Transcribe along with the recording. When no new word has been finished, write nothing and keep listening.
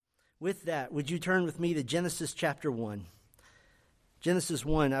With that, would you turn with me to Genesis chapter 1? Genesis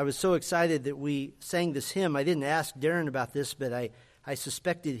 1. I was so excited that we sang this hymn. I didn't ask Darren about this, but I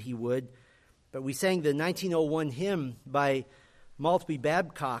suspected he would. But we sang the 1901 hymn by Maltby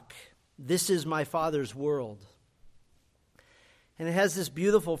Babcock, "This is my Father's World." And it has this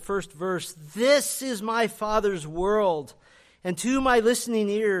beautiful first verse, "This is my Father's world, and to my listening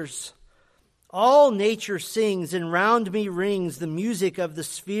ears all nature sings, and round me rings the music of the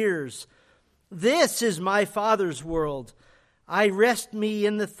spheres. This is my Father's world. I rest me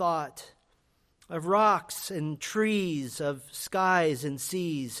in the thought of rocks and trees, of skies and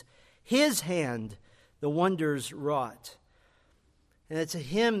seas. His hand the wonders wrought." And it's a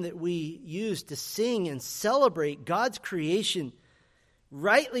hymn that we use to sing and celebrate God's creation,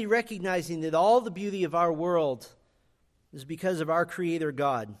 rightly recognizing that all the beauty of our world is because of our Creator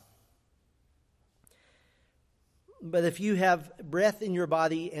God. But if you have breath in your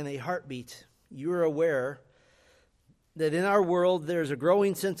body and a heartbeat, you are aware that in our world there's a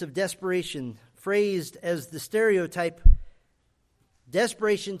growing sense of desperation, phrased as the stereotype,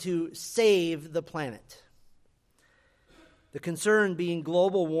 desperation to save the planet. The concern being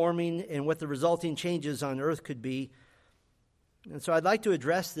global warming and what the resulting changes on Earth could be. And so I'd like to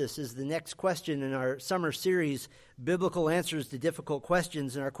address this as the next question in our summer series, Biblical Answers to Difficult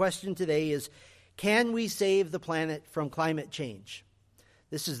Questions. And our question today is, can we save the planet from climate change?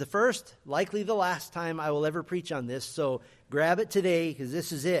 This is the first, likely the last time I will ever preach on this, so grab it today because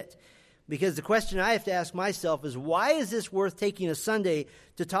this is it. Because the question I have to ask myself is, why is this worth taking a Sunday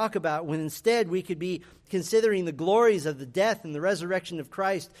to talk about when instead we could be considering the glories of the death and the resurrection of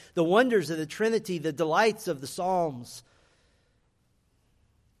Christ, the wonders of the Trinity, the delights of the Psalms,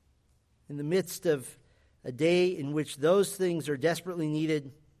 in the midst of a day in which those things are desperately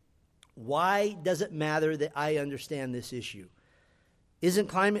needed? Why does it matter that I understand this issue? Isn't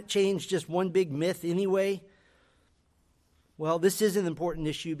climate change just one big myth anyway? Well, this is an important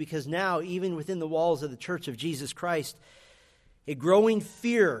issue because now, even within the walls of the Church of Jesus Christ, a growing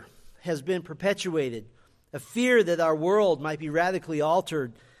fear has been perpetuated, a fear that our world might be radically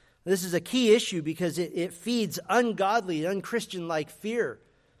altered. This is a key issue because it feeds ungodly, unchristian-like fear.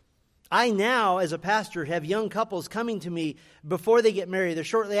 I now, as a pastor, have young couples coming to me before they get married or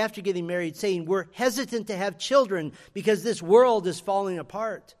shortly after getting married saying, we're hesitant to have children because this world is falling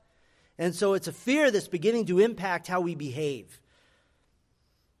apart. And so it's a fear that's beginning to impact how we behave.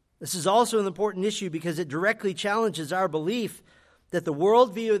 This is also an important issue because it directly challenges our belief that the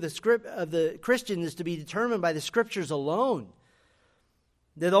worldview of the Christian is to be determined by the Scriptures alone.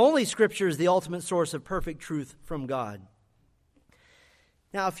 That only Scripture is the ultimate source of perfect truth from God.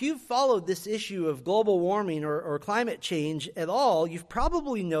 Now, if you've followed this issue of global warming or climate change at all, you've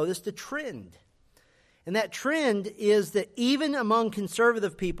probably noticed a trend. And that trend is that even among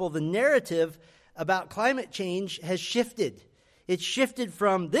conservative people, the narrative about climate change has shifted. It's shifted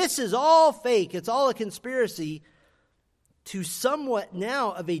from, this is all fake, it's all a conspiracy, to somewhat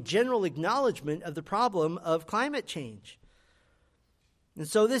now of a general acknowledgement of the problem of climate change. And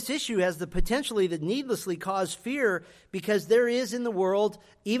so this issue has the potentially to needlessly cause fear because there is in the world,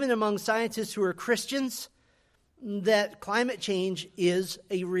 even among scientists who are Christians, that climate change is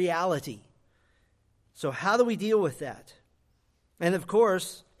a reality. So how do we deal with that? And of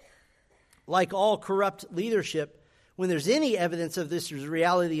course, like all corrupt leadership, when there's any evidence of this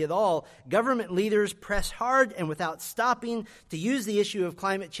reality at all, government leaders press hard and without stopping to use the issue of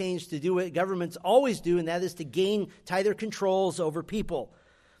climate change to do what governments always do, and that is to gain tighter controls over people,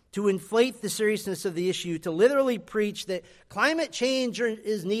 to inflate the seriousness of the issue, to literally preach that climate change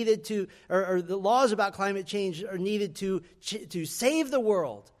is needed to, or the laws about climate change are needed to save the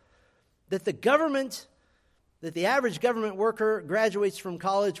world, that the government, that the average government worker graduates from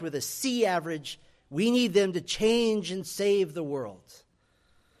college with a C average. We need them to change and save the world.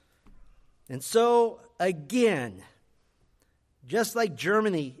 And so, again, just like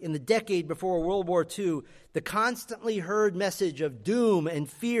Germany in the decade before World War II, the constantly heard message of doom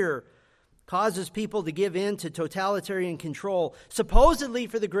and fear causes people to give in to totalitarian control, supposedly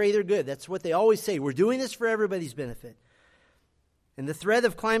for the greater good. That's what they always say. We're doing this for everybody's benefit. And the threat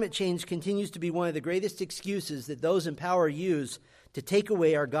of climate change continues to be one of the greatest excuses that those in power use to take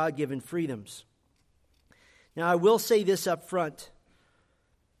away our God-given freedoms. Now, I will say this up front.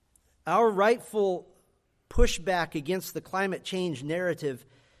 Our rightful pushback against the climate change narrative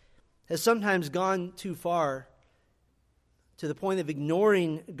has sometimes gone too far to the point of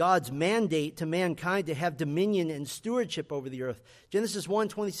ignoring God's mandate to mankind to have dominion and stewardship over the earth. Genesis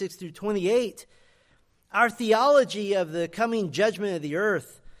 1:26 through 28. Our theology of the coming judgment of the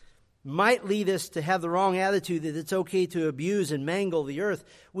earth might lead us to have the wrong attitude that it's okay to abuse and mangle the earth.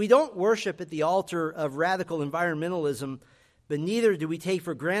 We don't worship at the altar of radical environmentalism, but neither do we take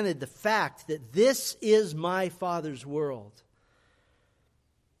for granted the fact that this is my Father's world.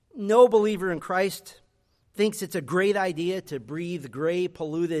 No believer in Christ thinks it's a great idea to breathe gray,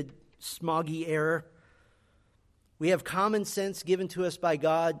 polluted, smoggy air. We have common sense given to us by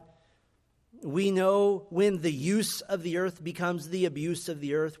God. We know when the use of the earth becomes the abuse of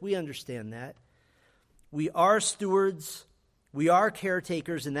the earth. We understand that. We are stewards. We are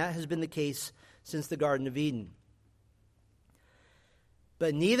caretakers, and that has been the case since the Garden of Eden.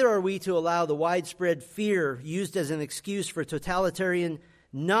 But neither are we to allow the widespread fear used as an excuse for totalitarian,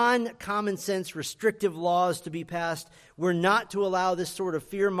 non-common sense restrictive laws to be passed. We're not to allow this sort of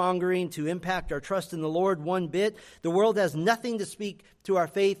fear-mongering to impact our trust in the Lord one bit. The world has nothing to speak to our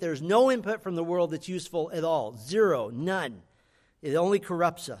faith. There's no input from the world that's useful at all. Zero, none. It only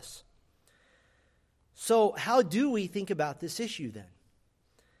corrupts us. So how do we think about this issue then?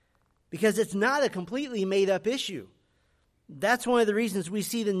 Because it's not a completely made-up issue. That's one of the reasons we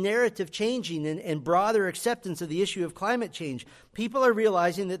see the narrative changing and broader acceptance of the issue of climate change. People are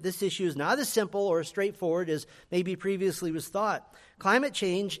realizing that this issue is not as simple or as straightforward as maybe previously was thought. Climate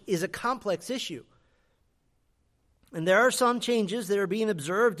change is a complex issue. And there are some changes that are being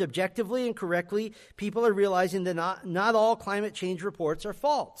observed objectively and correctly. People are realizing that not all climate change reports are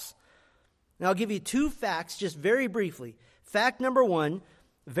false. Now, I'll give you two facts just very briefly. Fact number one,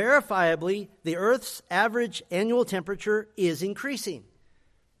 verifiably, the Earth's average annual temperature is increasing.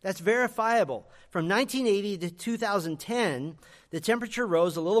 That's verifiable. From 1980 to 2010, the temperature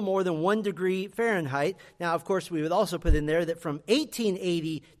rose a little more than 1 degree Fahrenheit. Now, of course, we would also put in there that from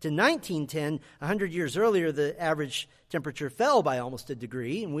 1880 to 1910, 100 years earlier, the average temperature fell by almost a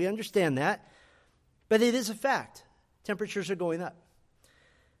degree, and we understand that. But it is a fact. Temperatures are going up.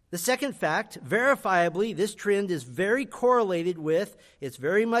 The second fact, verifiably, this trend is very correlated with, it's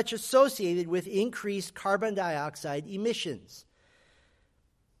very much associated with increased carbon dioxide emissions.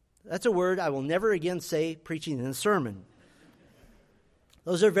 That's a word I will never again say preaching in a sermon.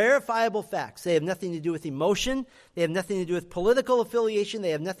 Those are verifiable facts. They have nothing to do with emotion. They have nothing to do with political affiliation.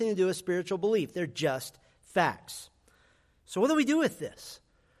 They have nothing to do with spiritual belief. They're just facts. So what do we do with this?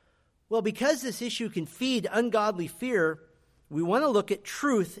 Well, because this issue can feed ungodly fear, we want to look at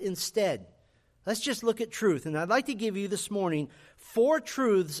truth instead. Let's just look at truth. And I'd like to give you this morning 4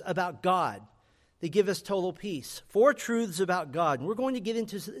 truths about God that give us total peace. 4 truths about God. And we're going to get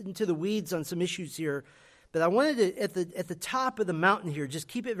into the weeds on some issues here. But I wanted to, at the top of the mountain here, just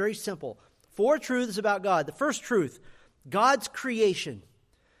keep it very simple. 4 truths about God. The first truth, God's creation.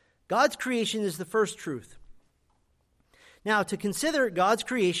 God's creation is the first truth. Now, to consider God's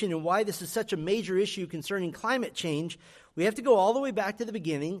creation and why this is such a major issue concerning climate change, we have to go all the way back to the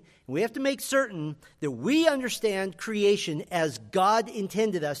beginning, and we have to make certain that we understand creation as God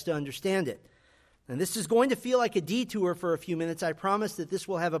intended us to understand it. And this is going to feel like a detour for a few minutes. I promise that this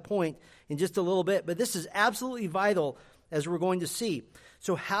will have a point in just a little bit, but this is absolutely vital as we're going to see.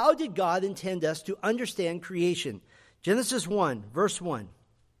 So how did God intend us to understand creation? Genesis 1, verse 1.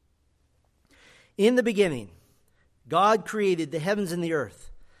 In the beginning, God created the heavens and the earth.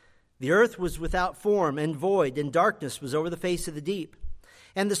 The earth was without form and void, and darkness was over the face of the deep.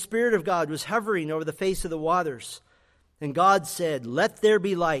 And the Spirit of God was hovering over the face of the waters. And God said, "Let there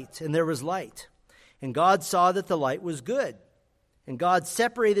be light," and there was light. And God saw that the light was good. And God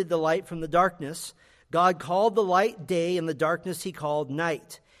separated the light from the darkness. God called the light day, and the darkness he called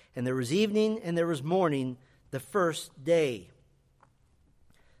night. And there was evening, and there was morning, the first day.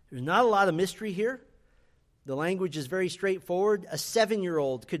 There's not a lot of mystery here. The language is very straightforward. A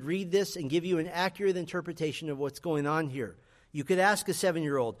 7-year-old could read this and give you an accurate interpretation of what's going on here. You could ask a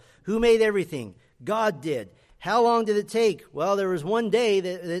 7-year-old, who made everything? God did. How long did it take? Well, there was one day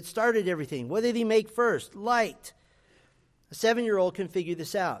that started everything. What did he make first? Light. A 7-year-old can figure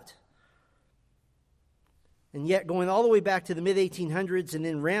this out. And yet, going all the way back to the mid-1800s and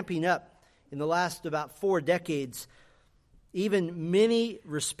then ramping up in the last about 4 decades, even many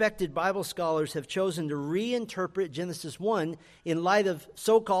respected Bible scholars have chosen to reinterpret Genesis 1 in light of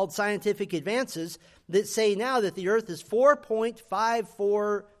so-called scientific advances that say now that the earth is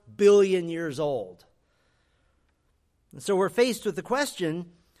 4.54 billion years old. And so we're faced with the question,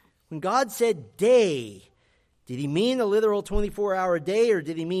 when God said day, did he mean a literal 24-hour day, or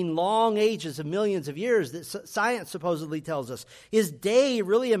did he mean long ages of millions of years that science supposedly tells us? Is day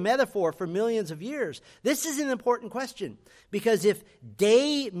really a metaphor for millions of years? This is an important question, because if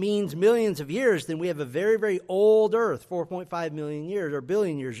day means millions of years, then we have a very, very old earth, 4.5 million years or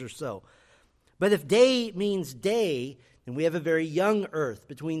billion years or so. But if day means day, And we have a very young earth,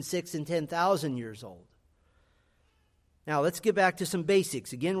 between 6 and 10,000 years old. Now, let's get back to some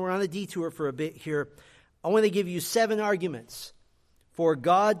basics. Again, we're on a detour for a bit here. I want to give you 7 arguments for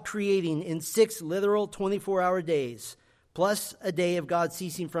God creating in 6 literal 24-hour days, plus a day of God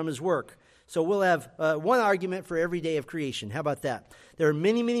ceasing from his work. So we'll have one argument for every day of creation. How about that? There are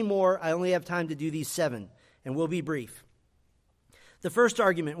many, many more. I only have time to do these 7, and we'll be brief. The first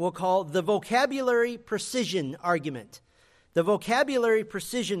argument we'll call the vocabulary precision argument. The vocabulary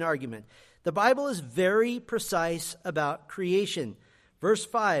precision argument. The Bible is very precise about creation. Verse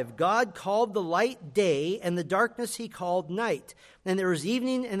 5, God called the light day, and the darkness he called night. And there was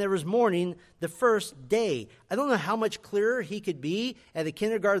evening and there was morning the first day. I don't know how much clearer he could be at a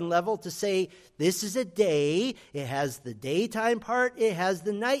kindergarten level to say, this is a day. It has the daytime part. It has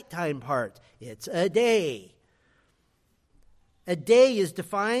the nighttime part. It's a day. A day is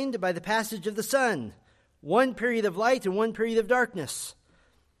defined by the passage of the sun. One period of light and one period of darkness.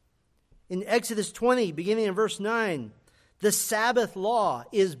 In Exodus 20, beginning in verse 9, the Sabbath law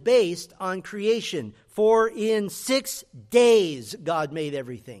is based on creation. For in 6 days God made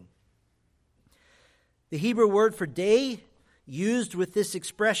everything. The Hebrew word for day, used with this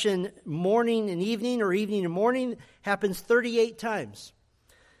expression morning and evening or evening and morning, happens 38 times.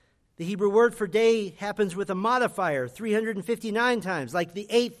 The Hebrew word for day happens with a modifier 359 times, like the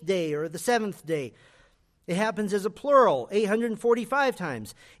 8th day or the 7th day. It happens as a plural 845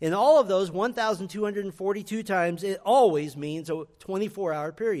 times. In all of those 1,242 times, it always means a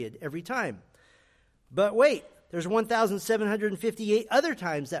 24-hour period every time. But wait, there's 1,758 other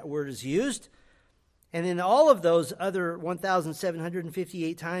times that word is used. And in all of those other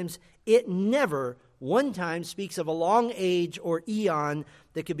 1,758 times, it never one time speaks of a long age or eon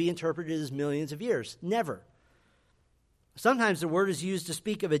that could be interpreted as millions of years. Never. Sometimes the word is used to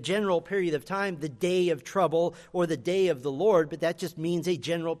speak of a general period of time, the day of trouble or the day of the Lord, but that just means a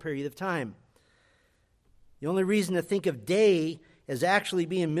general period of time. The only reason to think of day as actually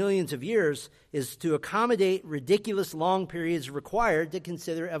being millions of years is to accommodate ridiculous long periods required to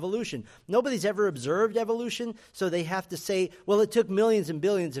consider evolution. Nobody's ever observed evolution, so they have to say, well, it took millions and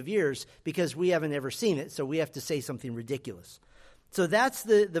billions of years because we haven't ever seen it, so we have to say something ridiculous. So that's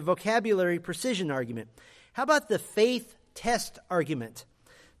the vocabulary precision argument. How about the faith test argument?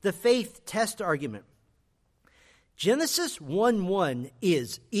 The faith test argument. Genesis 1:1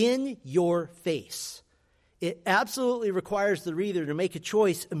 is in your face. It absolutely requires the reader to make a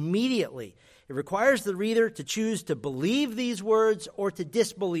choice immediately. It requires the reader to choose to believe these words or to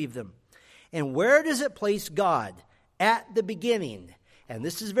disbelieve them. And where does it place God? At the beginning. And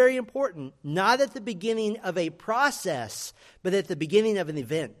this is very important, not at the beginning of a process, but at the beginning of an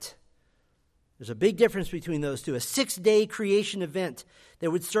event. There's a big difference between those two. A 6-day creation event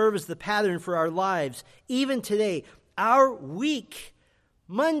that would serve as the pattern for our lives. Even today, our week,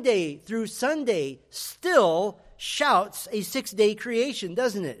 Monday through Sunday, still shouts a 6-day creation,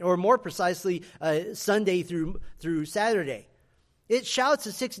 doesn't it? Or more precisely, Sunday through Saturday. It shouts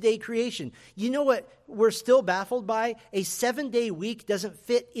a 6-day creation. You know what we're still baffled by? A 7-day week doesn't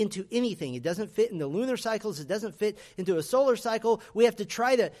fit into anything. It doesn't fit into lunar cycles. It doesn't fit into a solar cycle. We have to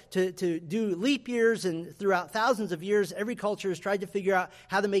try to do leap years, and throughout thousands of years, every culture has tried to figure out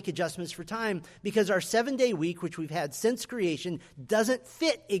how to make adjustments for time because our 7-day week, which we've had since creation, doesn't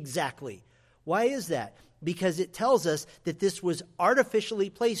fit exactly. Why is that? Because it tells us that this was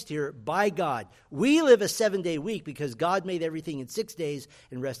artificially placed here by God. We live a 7-day week because God made everything in 6 days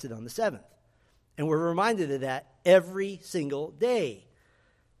and rested on the 7th. And we're reminded of that every single day.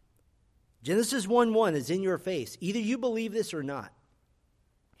 Genesis 1:1 is in your face. Either you believe this or not.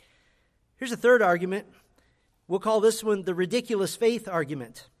 Here's a third argument. We'll call this one the ridiculous faith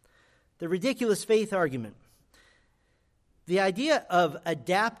argument. The ridiculous faith argument. The idea of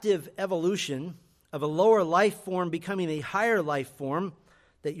adaptive evolution, of a lower life form becoming a higher life form,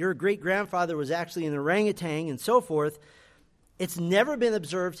 that your great-grandfather was actually an orangutan and so forth, it's never been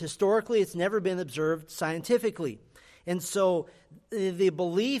observed historically. It's never been observed scientifically. And so the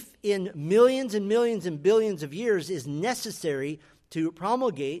belief in millions and millions and billions of years is necessary to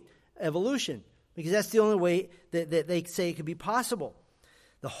promulgate evolution, because that's the only way that they say it could be possible.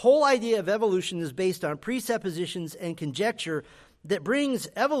 The whole idea of evolution is based on presuppositions and conjecture that brings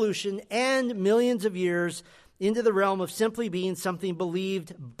evolution and millions of years into the realm of simply being something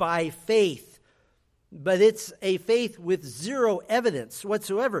believed by faith. But it's a faith with zero evidence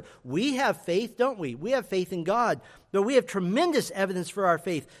whatsoever. We have faith, don't we? We have faith in God, but we have tremendous evidence for our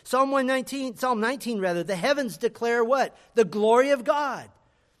faith. Psalm 19, the heavens declare what? The glory of God.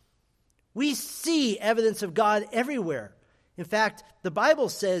 We see evidence of God everywhere. In fact, the Bible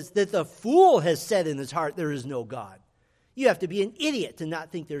says that the fool has said in his heart, there is no God. You have to be an idiot to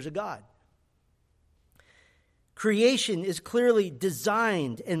not think there's a God. Creation is clearly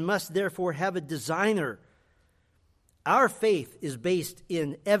designed and must therefore have a designer. Our faith is based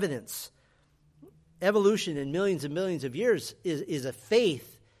in evidence. Evolution in millions and millions of years is a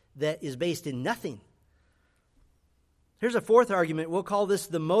faith that is based in nothing. Here's a fourth argument. We'll call this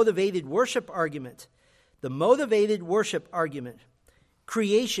the motivated worship argument. The motivated worship argument.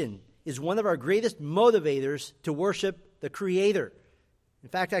 Creation is one of our greatest motivators to worship the Creator. In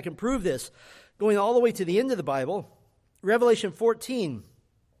fact, I can prove this going all the way to the end of the Bible. Revelation 14,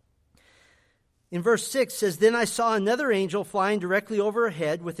 in verse 6 says, "Then I saw another angel flying directly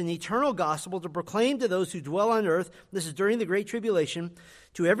overhead with an eternal gospel to proclaim to those who dwell on earth," this is during the Great Tribulation,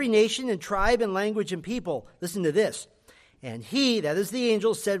 "to every nation and tribe and language and people." Listen to this. "And he," that is the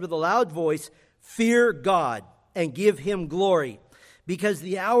angel, "said with a loud voice, 'Fear God and give him glory, because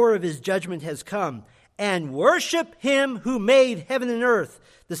the hour of his judgment has come, and worship him who made heaven and earth,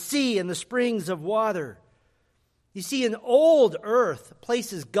 the sea and the springs of water.'" You see, an old earth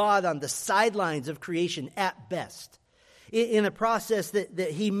places God on the sidelines of creation at best, in a process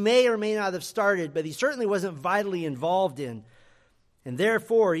that he may or may not have started, but he certainly wasn't vitally involved in. And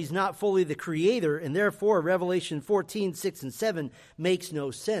therefore, he's not fully the creator, and therefore Revelation 14, 6 and 7 makes no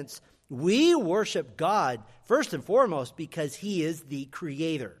sense. We worship God first and foremost because he is the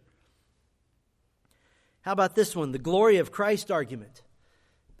creator. How about this one? The glory of Christ argument.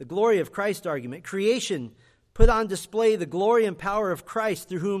 The glory of Christ argument. Creation put on display the glory and power of Christ,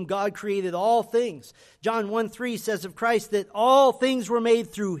 through whom God created all things. John 1:3 says of Christ that all things were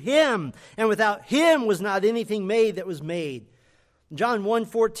made through him, and without him was not anything made that was made. John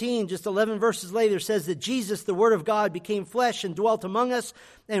 1:14, just 11 verses later, says that Jesus, the Word of God, became flesh and dwelt among us,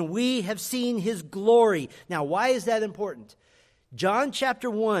 and we have seen his glory. Now, why is that important? John chapter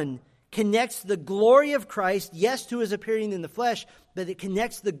 1 connects the glory of Christ, yes, to his appearing in the flesh, but it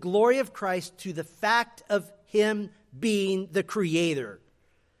connects the glory of Christ to the fact of him being the creator.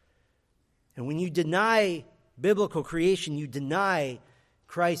 And when you deny biblical creation, you deny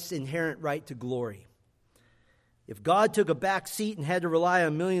Christ's inherent right to glory. If God took a back seat and had to rely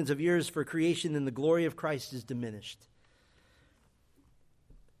on millions of years for creation, then the glory of Christ is diminished.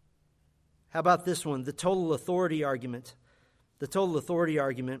 How about this one? The total authority argument. The total authority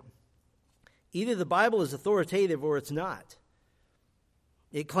argument. Either the Bible is authoritative or it's not.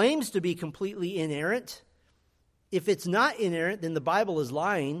 It claims to be completely inerrant. If it's not inerrant, then the Bible is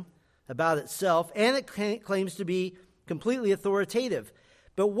lying about itself, and it claims to be completely authoritative.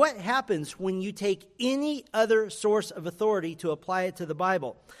 But what happens when you take any other source of authority to apply it to the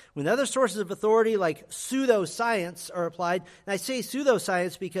Bible? When other sources of authority like pseudoscience are applied, and I say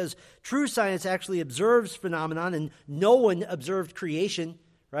pseudoscience because true science actually observes phenomenon, and no one observed creation,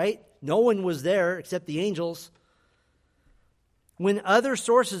 right? No one was there except the angels. When other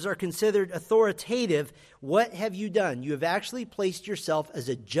sources are considered authoritative, what have you done? You have actually placed yourself as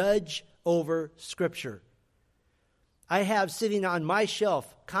a judge over Scripture. I have sitting on my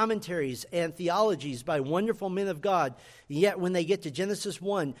shelf commentaries and theologies by wonderful men of God, yet when they get to Genesis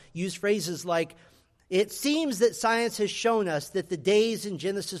 1, use phrases like, "It seems that science has shown us that the days in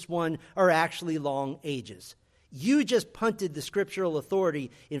Genesis 1 are actually long ages." You just punted the scriptural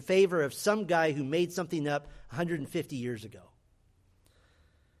authority in favor of some guy who made something up 150 years ago.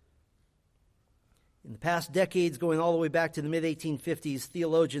 In the past decades, going all the way back to the mid-1850s,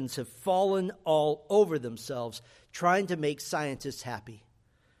 theologians have fallen all over themselves trying to make scientists happy.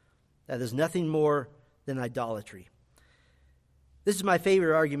 That is nothing more than idolatry. This is my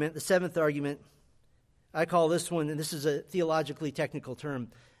favorite argument, the seventh argument. I call this one, and this is a theologically technical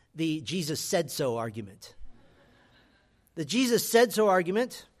term, the Jesus said so argument. The Jesus said so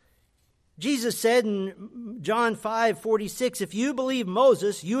argument. Jesus said in John 5:46, "If you believe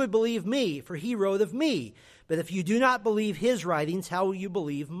Moses, you would believe me, for he wrote of me. But if you do not believe his writings, how will you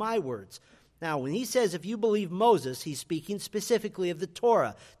believe my words?" Now, when he says if you believe Moses, he's speaking specifically of the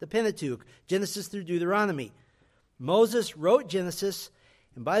Torah, the Pentateuch, Genesis through Deuteronomy. Moses wrote Genesis,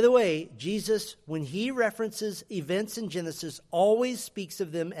 and by the way, Jesus, when he references events in Genesis, always speaks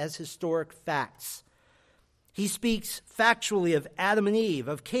of them as historic facts. He speaks factually of Adam and Eve,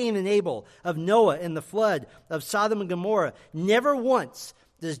 of Cain and Abel, of Noah and the flood, of Sodom and Gomorrah. Never once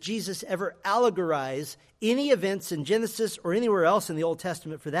does Jesus ever allegorize any events in Genesis or anywhere else in the Old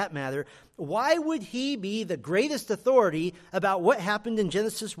Testament for that matter. Why would he be the greatest authority about what happened in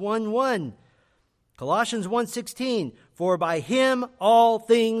Genesis 1:1? Colossians 1:16, "For by him all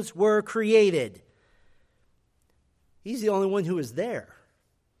things were created." He's the only one who was there.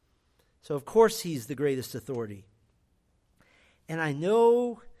 So, of course, he's the greatest authority. And I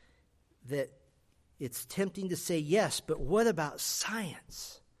know that it's tempting to say yes, but what about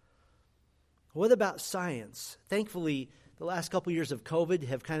science? What about science? Thankfully, the last couple years of COVID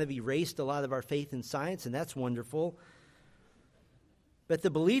have kind of erased a lot of our faith in science, and that's wonderful. But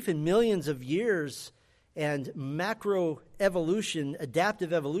the belief in millions of years and macroevolution,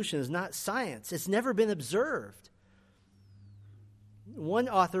 adaptive evolution, is not science. It's never been observed. One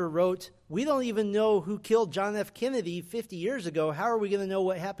author wrote, "We don't even know who killed John F. Kennedy 50 years ago. How are we going to know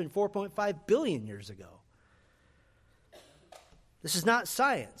what happened 4.5 billion years ago?" This is not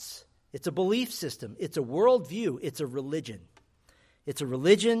science. It's a belief system. It's a worldview. It's a religion. It's a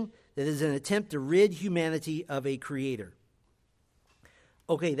religion that is an attempt to rid humanity of a creator.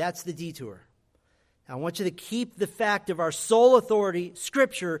 Okay, that's the detour. Now, I want you to keep the fact of our sole authority,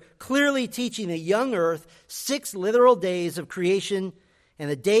 Scripture, clearly teaching a young earth 6 literal days of creation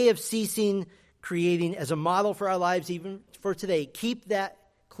and a day of ceasing creating as a model for our lives even for today. Keep that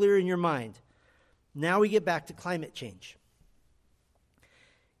clear in your mind. Now we get back to climate change.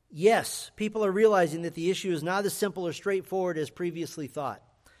 Yes, people are realizing that the issue is not as simple or straightforward as previously thought.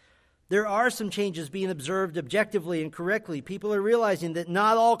 There are some changes being observed objectively and correctly. People are realizing that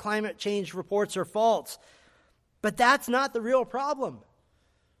not all climate change reports are false. But that's not the real problem.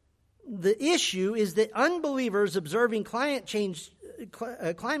 The issue is that unbelievers observing climate change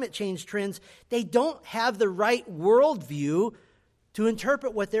trends, they don't have the right worldview to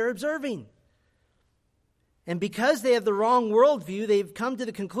interpret what they're observing. And because they have the wrong worldview, they've come to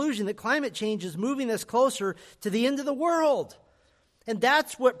the conclusion that climate change is moving us closer to the end of the world. And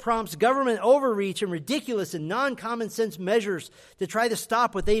that's what prompts government overreach and ridiculous and non-common sense measures to try to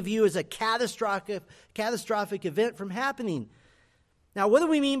stop what they view as a catastrophic event from happening. Now, what do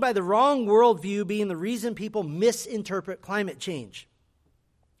we mean by the wrong worldview being the reason people misinterpret climate change?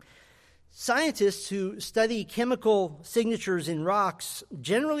 Scientists who study chemical signatures in rocks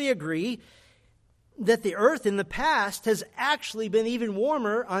generally agree that the Earth in the past has actually been even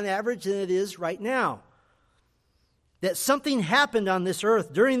warmer on average than it is right now. That something happened on this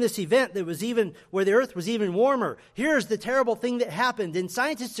Earth during this event that was even where the Earth was even warmer. Here's the terrible thing that happened, and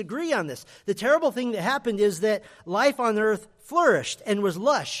scientists agree on this. The terrible thing that happened is that life on Earth flourished and was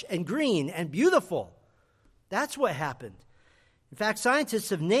lush and green and beautiful. That's what happened. In fact,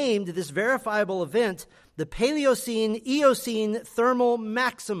 scientists have named this verifiable event the Paleocene-Eocene thermal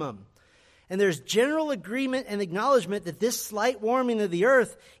maximum. And there's general agreement and acknowledgement that this slight warming of the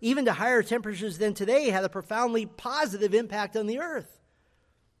Earth, even to higher temperatures than today, had a profoundly positive impact on the Earth.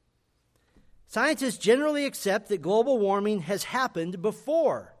 Scientists generally accept that global warming has happened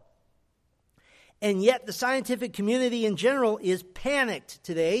before. And yet the scientific community in general is panicked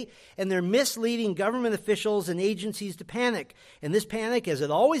today, and they're misleading government officials and agencies to panic. And this panic, as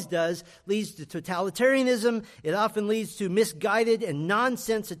it always does, leads to totalitarianism. It often leads to misguided and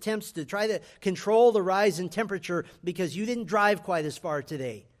nonsense attempts to try to control the rise in temperature because you didn't drive quite as far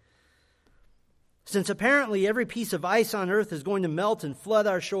today. Since apparently every piece of ice on Earth is going to melt and flood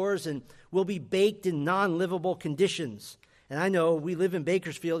our shores and will be baked in non-livable conditions. And I know we live in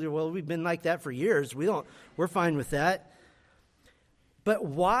Bakersfield. Well, we've been like that for years. We're fine with that. But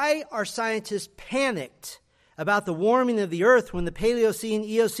why are scientists panicked about the warming of the Earth when the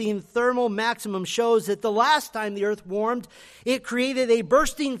Paleocene-Eocene thermal maximum shows that the last time the Earth warmed, it created a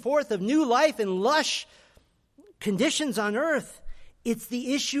bursting forth of new life and lush conditions on Earth? It's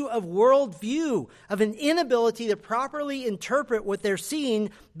the issue of worldview, of an inability to properly interpret what they're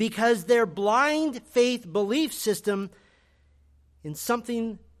seeing because their blind faith belief system in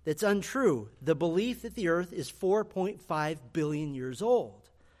something that's untrue, the belief that the Earth is 4.5 billion years old.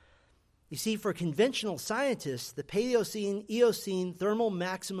 You see, for conventional scientists, the Paleocene-Eocene thermal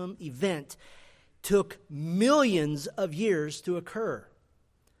maximum event took millions of years to occur,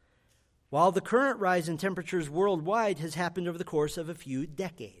 while the current rise in temperatures worldwide has happened over the course of a few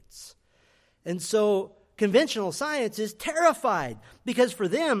decades. And so conventional science is terrified because for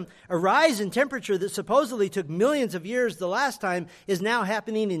them, a rise in temperature that supposedly took millions of years the last time is now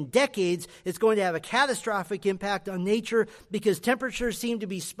happening in decades. It's going to have a catastrophic impact on nature because temperatures seem to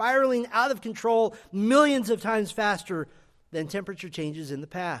be spiraling out of control millions of times faster than temperature changes in the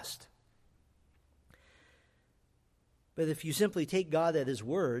past. But if you simply take God at His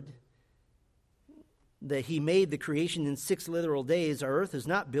word, that He made the creation in 6 literal days, our Earth is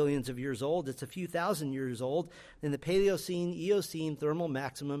not billions of years old, it's a few thousand years old, and the Paleocene-Eocene thermal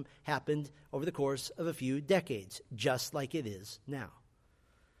maximum happened over the course of a few decades, just like it is now.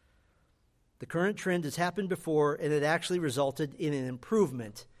 The current trend has happened before, and it actually resulted in an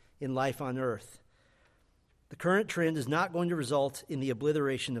improvement in life on Earth. The current trend is not going to result in the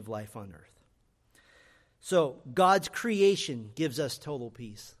obliteration of life on Earth. So, God's creation gives us total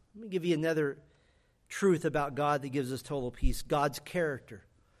peace. Let me give you another truth about God that gives us total peace: God's character.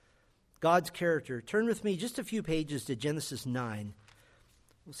 God's character. Turn with me just a few pages to Genesis 9.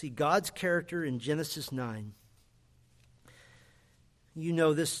 We'll see God's character in Genesis 9. You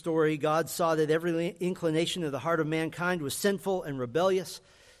know this story. God saw that every inclination of the heart of mankind was sinful and rebellious,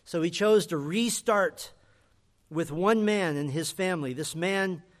 so he chose to restart with one man and his family. This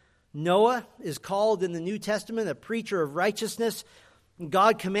man, Noah, is called in the New Testament a preacher of righteousness.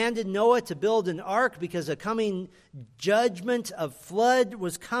 God commanded Noah to build an ark because a coming judgment of flood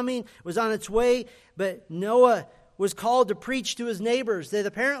was on its way. But Noah was called to preach to his neighbors that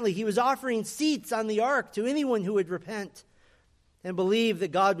apparently he was offering seats on the ark to anyone who would repent and believe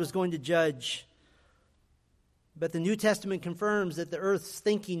that God was going to judge. But the New Testament confirms that the earth's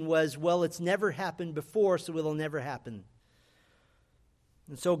thinking was, well, it's never happened before, so it'll never happen.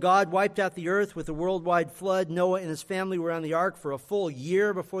 And so God wiped out the earth with a worldwide flood. Noah and his family were on the ark for a full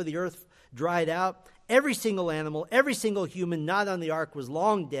year before the earth dried out. Every single animal, every single human not on the ark was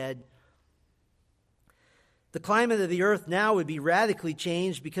long dead. The climate of the earth now would be radically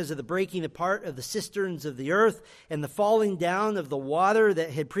changed because of the breaking apart of the cisterns of the earth and the falling down of the water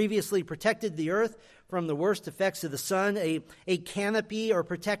that had previously protected the earth from the worst effects of the sun. A canopy or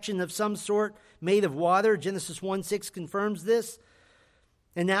protection of some sort made of water. Genesis 1:6 confirms this.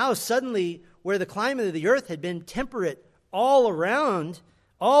 And now suddenly, where the climate of the earth had been temperate all around,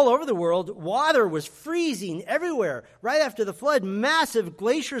 all over the world, water was freezing everywhere. Right after the flood, massive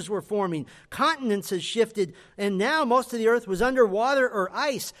glaciers were forming. Continents had shifted, and now most of the earth was under water or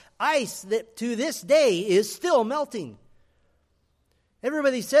ice. Ice that to this day is still melting.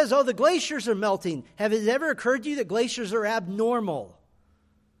 Everybody says, oh, the glaciers are melting. Have it ever occurred to you that glaciers are abnormal?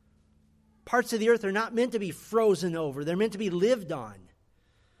 Parts of the earth are not meant to be frozen over. They're meant to be lived on.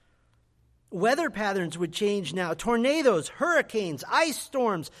 Weather patterns would change now. Tornadoes, hurricanes, ice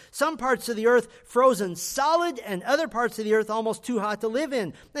storms. Some parts of the earth frozen solid and other parts of the earth almost too hot to live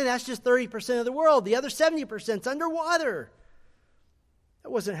in. And that's just 30% of the world. The other 70% is underwater.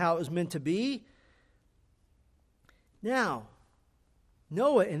 That wasn't how it was meant to be. Now,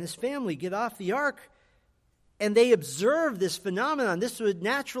 Noah and his family get off the ark and they observe this phenomenon. This would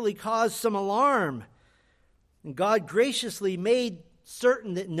naturally cause some alarm. And God graciously made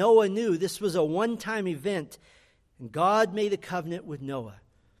certain that Noah knew this was a one-time event, and God made a covenant with Noah.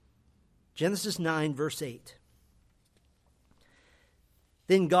 Genesis 9, verse 8.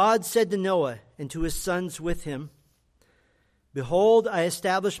 Then God said to Noah and to his sons with him, Behold, I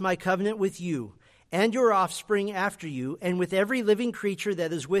establish my covenant with you and your offspring after you, and with every living creature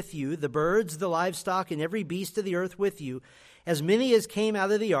that is with you, the birds, the livestock, and every beast of the earth with you, as many as came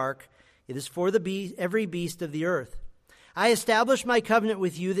out of the ark. It is for every beast of the earth. I establish my covenant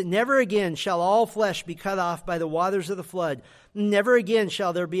with you that never again shall all flesh be cut off by the waters of the flood. Never again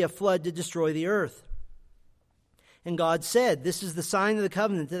shall there be a flood to destroy the earth. And God said, This is the sign of the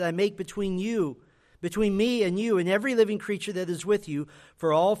covenant that I make between me and you and every living creature that is with you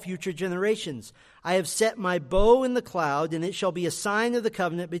for all future generations. I have set my bow in the cloud, and it shall be a sign of the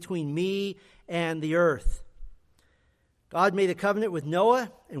covenant between me and the earth. God made a covenant with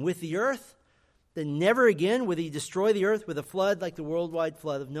Noah and with the earth. Then never again would he destroy the earth with a flood like the worldwide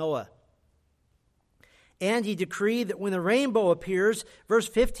flood of Noah. And he decreed that when the rainbow appears, verse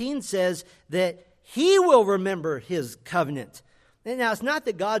 15 says that he will remember his covenant. And now, it's not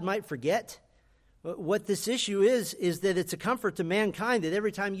that God might forget. What this issue is that it's a comfort to mankind that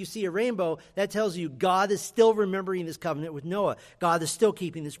every time you see a rainbow, that tells you God is still remembering his covenant with Noah. God is still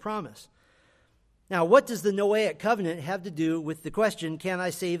keeping his promise. Now, what does the Noahic covenant have to do with the question, can I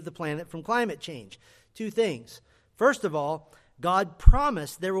save the planet from climate change? Two things. First of all, God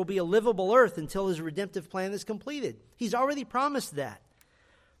promised there will be a livable earth until his redemptive plan is completed. He's already promised that.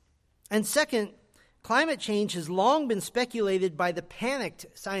 And second, climate change has long been speculated by the panicked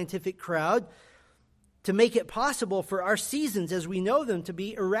scientific crowd to make it possible for our seasons as we know them to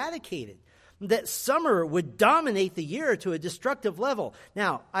be eradicated. That summer would dominate the year to a destructive level.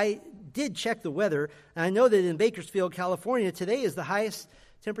 Now, I did check the weather, and I know that in Bakersfield, California, today is the highest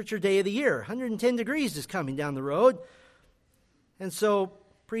temperature day of the year. 110 degrees is coming down the road. And so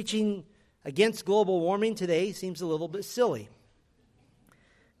preaching against global warming today seems a little bit silly.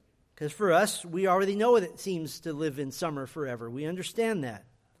 Because for us, we already know what it seems to live in summer forever. We understand that.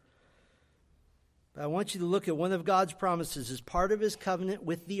 But I want you to look at one of God's promises as part of his covenant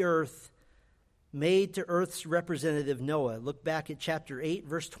with the earth, made to earth's representative Noah. Look back at chapter 8,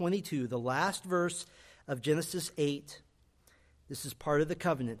 verse 22, the last verse of Genesis 8. This is part of the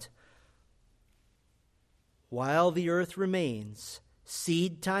covenant. While the earth remains,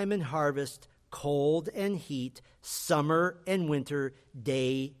 seed time and harvest, cold and heat, summer and winter,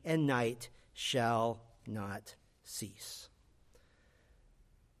 day and night shall not cease.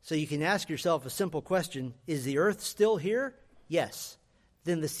 So you can ask yourself a simple question: is the earth still here? Yes.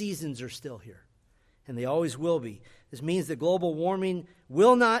 Then the seasons are still here, and they always will be. This means that global warming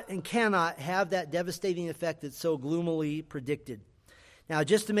will not and cannot have that devastating effect that's so gloomily predicted. Now,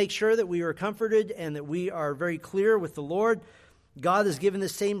 just to make sure that we are comforted and that we are very clear with the Lord, God has given the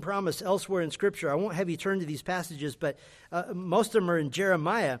same promise elsewhere in Scripture. I won't have you turn to these passages, but most of them are in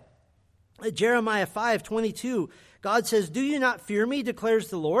Jeremiah. Jeremiah 5:22, God says, "Do you not fear me, declares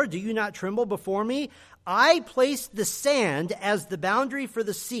the Lord? Do you not tremble before me? I placed the sand as the boundary for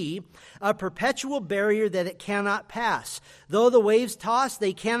the sea, a perpetual barrier that it cannot pass. Though the waves toss,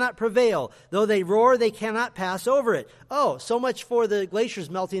 they cannot prevail. Though they roar, they cannot pass over it." Oh, so much for the glaciers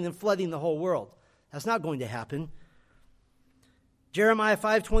melting and flooding the whole world. That's not going to happen. Jeremiah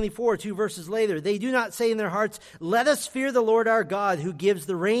 5:24, 2 verses later, "They do not say in their hearts, 'Let us fear the Lord our God, who gives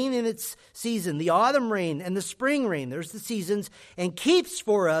the rain in its season, the autumn rain and the spring rain,'" there's the seasons, "and keeps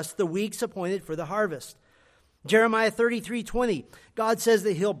for us the weeks appointed for the harvest." Jeremiah 33:20, God says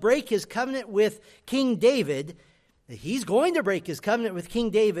that he'll break his covenant with King David. He's going to break his covenant with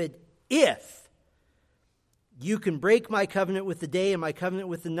King David if you can break my covenant with the day and my covenant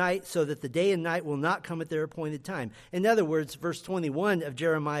with the night, so that the day and night will not come at their appointed time. In other words, verse 21 of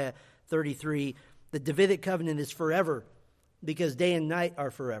Jeremiah 33, the Davidic covenant is forever, because day and night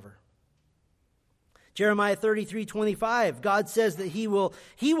are forever. Jeremiah 33:25, God says that he will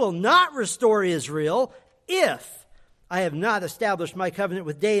not restore Israel if I have not established my covenant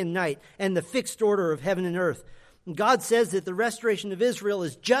with day and night and the fixed order of heaven and earth. And God says that the restoration of Israel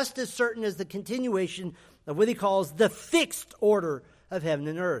is just as certain as the continuation of what he calls the fixed order of heaven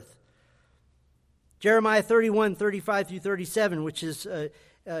and earth. Jeremiah 31:35 through 37, which is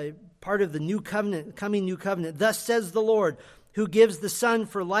part of the new covenant, coming new covenant. "Thus says the Lord, who gives the sun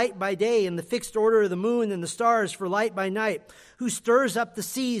for light by day and the fixed order of the moon and the stars for light by night, who stirs up the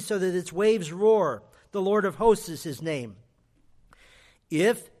sea so that its waves roar. The Lord of hosts is his name.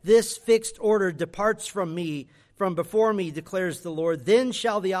 If this fixed order departs from before me, declares the Lord, then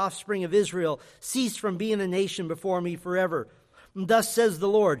shall the offspring of Israel cease from being a nation before me forever. And thus says the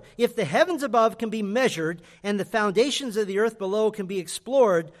Lord, if the heavens above can be measured and the foundations of the earth below can be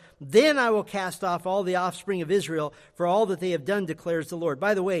explored, then I will cast off all the offspring of Israel for all that they have done, declares the Lord."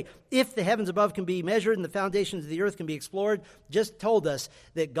 By the way, if the heavens above can be measured and the foundations of the earth can be explored, just told us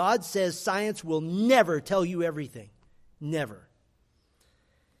that God says science will never tell you everything. Never.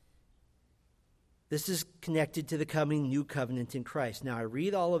 This is connected to the coming new covenant in Christ. Now, I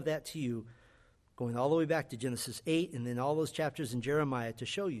read all of that to you, going all the way back to Genesis 8 and then all those chapters in Jeremiah to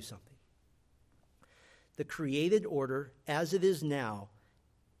show you something. The created order, as it is now,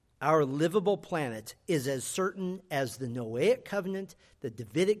 our livable planet, is as certain as the Noahic covenant, the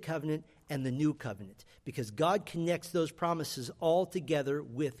Davidic covenant, and the new covenant, because God connects those promises all together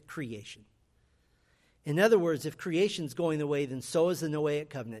with creation. In other words, if creation's going the way, then so is the Noahic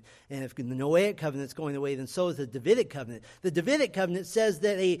covenant. And if the Noahic covenant's going the way, then so is the Davidic covenant. The Davidic covenant says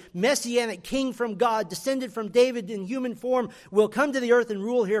that a messianic king from God, descended from David in human form, will come to the earth and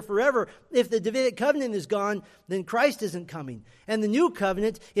rule here forever. If the Davidic covenant is gone, then Christ isn't coming. And the new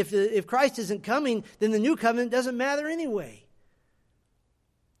covenant, if Christ isn't coming, then the new covenant doesn't matter anyway.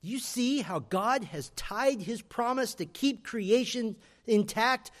 You see how God has tied his promise to keep creation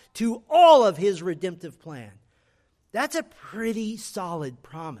intact to all of his redemptive plan. That's a pretty solid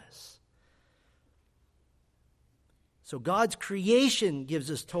promise. So God's creation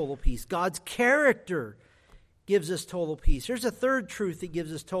gives us total peace. God's character gives us total peace. Here's a third truth that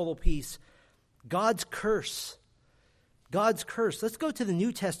gives us total peace. God's curse. God's curse. Let's go to the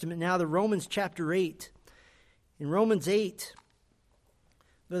New Testament now, to Romans chapter 8. In Romans 8,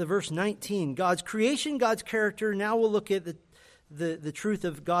 go to verse 19. God's creation, God's character. Now we'll look at the truth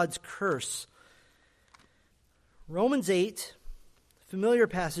of God's curse. Romans 8, familiar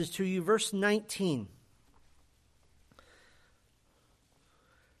passage to you, verse 19.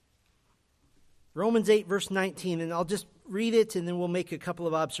 Romans 8, verse 19, and I'll just read it and then we'll make a couple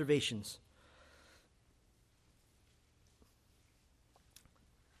of observations.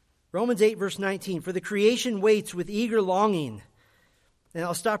 Romans 8, verse 19, "For the creation waits with eager longing." And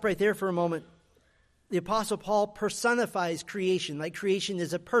I'll stop right there for a moment. The Apostle Paul personifies creation, like creation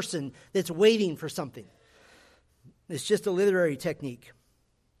is a person that's waiting for something. It's just a literary technique.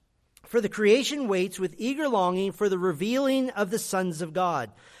 "For the creation waits with eager longing for the revealing of the sons of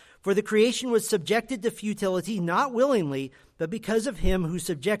God. For the creation was subjected to futility, not willingly, but because of him who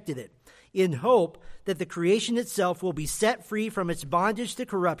subjected it, in hope that the creation itself will be set free from its bondage to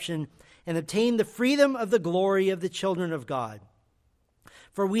corruption and obtain the freedom of the glory of the children of God.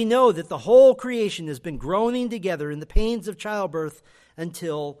 For we know that the whole creation has been groaning together in the pains of childbirth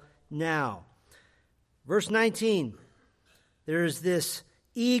until now. Verse 19, there's this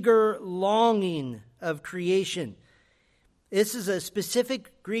eager longing of creation. This is a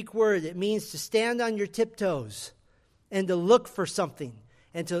specific Greek word. It means to stand on your tiptoes and to look for something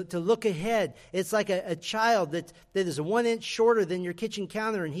and to look ahead. It's like a child that is 1 inch shorter than your kitchen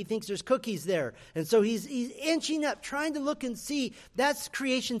counter, and he thinks there's cookies there. And so he's inching up, trying to look and see. That's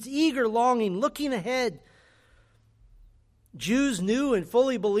creation's eager longing, looking ahead. Jews knew and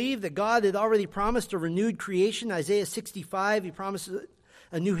fully believed that God had already promised a renewed creation. Isaiah 65, he promises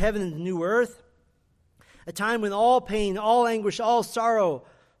a new heaven and a new earth. A time when all pain, all anguish, all sorrow,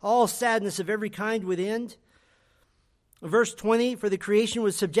 all sadness of every kind would end. Verse 20, for the creation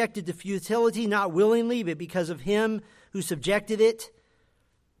was subjected to futility, not willingly, but because of him who subjected it.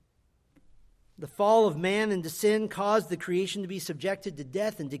 The fall of man into sin caused the creation to be subjected to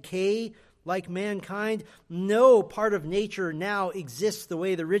death and decay like mankind. No part of nature now exists the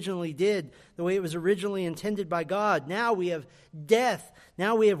way it originally did, the way it was originally intended by God. Now we have death.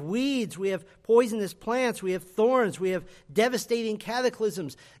 Now we have weeds. We have poisonous plants. We have thorns. We have devastating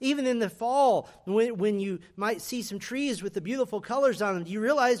cataclysms. Even in the fall, when you might see some trees with the beautiful colors on them, do you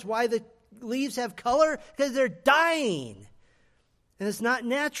realize why the leaves have color? Because they're dying. And it's not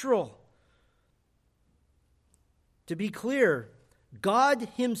natural. To be clear, God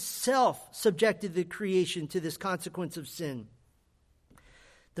himself subjected the creation to this consequence of sin.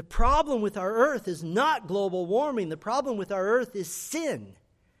 The problem with our earth is not global warming. The problem with our earth is sin.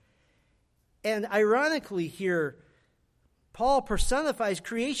 And ironically here, Paul personifies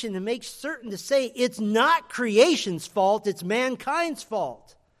creation and makes certain to say it's not creation's fault, it's mankind's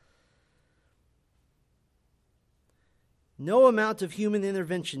fault. No amount of human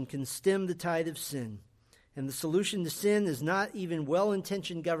intervention can stem the tide of sin. And the solution to sin is not even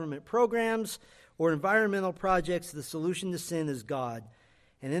well-intentioned government programs or environmental projects. The solution to sin is God.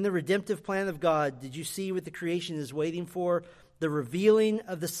 And in the redemptive plan of God, did you see what the creation is waiting for? The revealing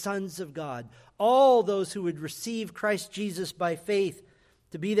of the sons of God. All those who would receive Christ Jesus by faith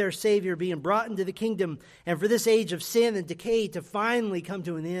to be their Savior, being brought into the kingdom, and for this age of sin and decay to finally come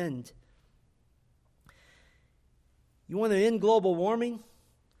to an end. You want to end global warming?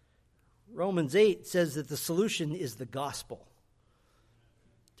 Romans 8 says that the solution is the gospel.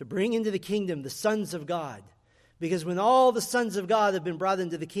 To bring into the kingdom the sons of God. Because when all the sons of God have been brought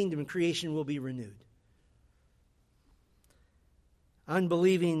into the kingdom, creation will be renewed.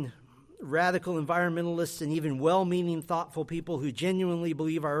 Unbelieving, radical environmentalists and even well-meaning, thoughtful people who genuinely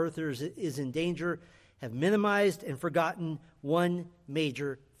believe our earth is in danger have minimized and forgotten one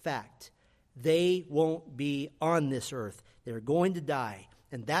major fact. They won't be on this earth. They're going to die.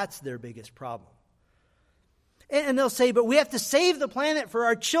 And that's their biggest problem. And they'll say, but we have to save the planet for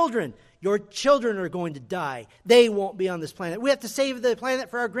our children. Your children are going to die. They won't be on this planet. We have to save the planet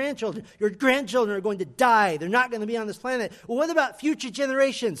for our grandchildren. Your grandchildren are going to die. They're not going to be on this planet. Well, what about future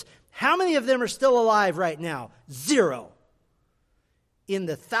generations? How many of them are still alive right now? 0. In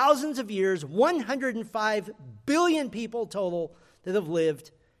the thousands of years, 105 billion people total that have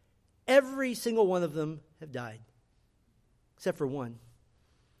lived, every single one of them have died. Except for one.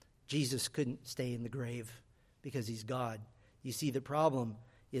 Jesus couldn't stay in the grave because he's God. You see, the problem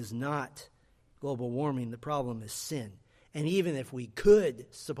is not global warming. The problem is sin. And even if we could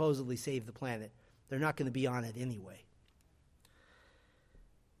supposedly save the planet, they're not going to be on it anyway.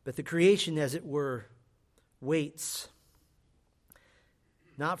 But the creation, as it were, waits.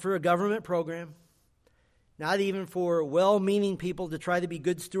 Not for a government program, not even for well-meaning people to try to be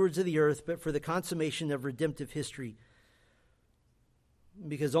good stewards of the earth, but for the consummation of redemptive history.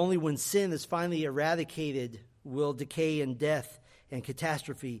 Because only when sin is finally eradicated will decay and death and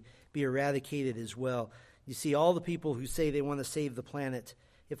catastrophe be eradicated as well. You see, all the people who say they want to save the planet,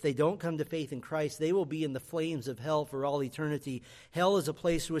 if they don't come to faith in Christ, they will be in the flames of hell for all eternity. Hell is a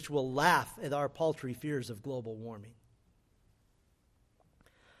place which will laugh at our paltry fears of global warming.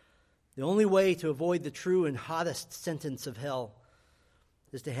 The only way to avoid the true and hottest sentence of hell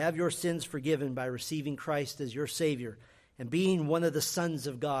is to have your sins forgiven by receiving Christ as your Savior and being one of the sons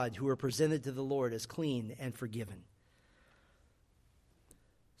of God who are presented to the Lord as clean and forgiven.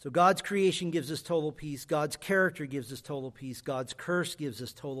 So God's creation gives us total peace. God's character gives us total peace. God's curse gives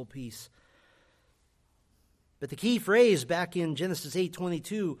us total peace. But the key phrase back in Genesis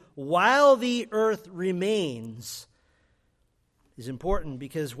 8:22, while the earth remains, is important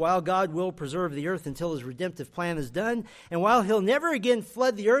because while God will preserve the earth until his redemptive plan is done, and while he'll never again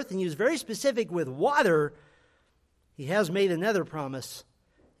flood the earth, and he was very specific with water, he has made another promise.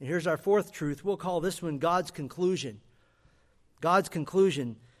 And here's our fourth truth. We'll call this one God's conclusion. God's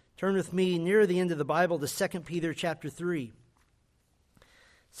conclusion. Turn with me near the end of the Bible to 2 Peter chapter 3.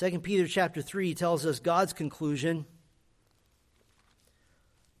 2 Peter chapter 3 tells us God's conclusion.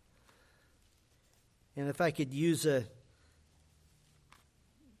 And if I could use a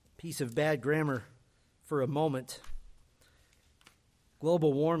piece of bad grammar for a moment,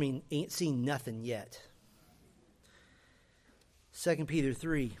 global warming ain't seen nothing yet. 2 Peter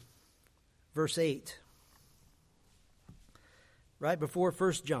 3, verse 8. Right before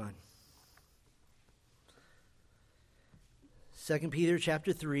 1 John. 2 Peter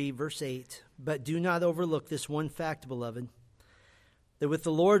chapter 3, verse 8. But do not overlook this one fact, beloved, that with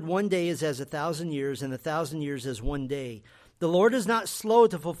the Lord 1 day is as 1,000 years, and 1,000 years as 1 day. The Lord is not slow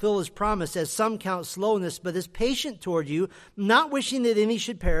to fulfill his promise, as some count slowness, but is patient toward you, not wishing that any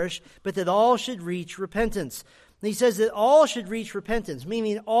should perish, but that all should reach repentance. And he says that all should reach repentance,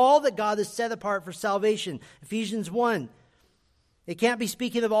 meaning all that God has set apart for salvation. Ephesians 1. It can't be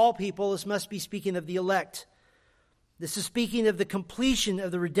speaking of all people. This must be speaking of the elect. This is speaking of the completion of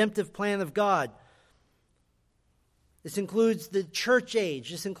the redemptive plan of God. This includes the church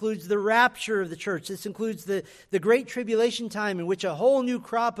age. This includes the rapture of the church. This includes the great tribulation time in which a whole new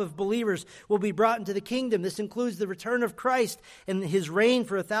crop of believers will be brought into the kingdom. This includes the return of Christ and his reign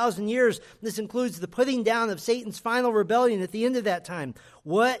for 1,000 years. This includes the putting down of Satan's final rebellion at the end of that time.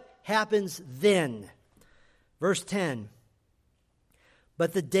 What happens then? Verse 10.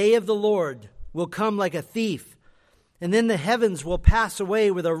 But the day of the Lord will come like a thief, and then the heavens will pass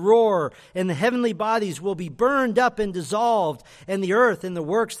away with a roar, and the heavenly bodies will be burned up and dissolved, and the earth and the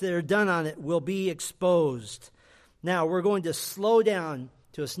works that are done on it will be exposed. Now, we're going to slow down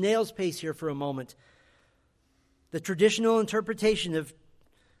to a snail's pace here for a moment. The traditional interpretation of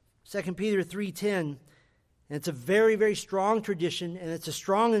 2 Peter 3:10, and it's a very, very strong tradition, and it's a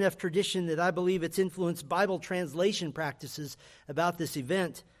strong enough tradition that I believe it's influenced Bible translation practices about this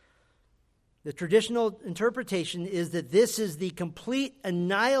event. The traditional interpretation is that this is the complete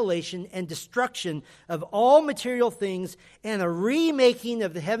annihilation and destruction of all material things and a remaking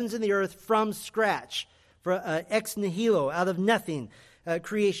of the heavens and the earth from scratch, for ex nihilo, out of nothing,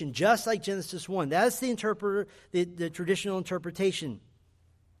 creation, just like Genesis 1. That's the traditional interpretation.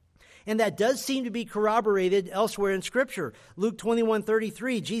 And that does seem to be corroborated elsewhere in Scripture. Luke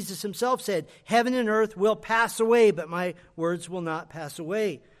 21:33, Jesus himself said, "Heaven and earth will pass away, but my words will not pass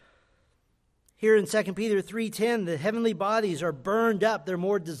away." Here in 2 Peter 3:10, the heavenly bodies are burned up. They're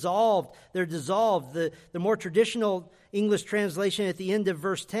more dissolved. They're dissolved. The more traditional English translation at the end of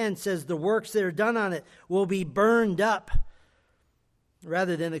verse 10 says the works that are done on it will be burned up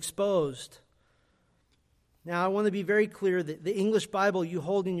rather than exposed. Now, I want to be very clear that the English Bible you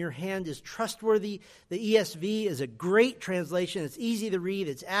hold in your hand is trustworthy. The ESV is a great translation. It's easy to read.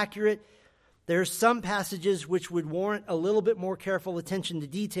 It's accurate. There are some passages which would warrant a little bit more careful attention to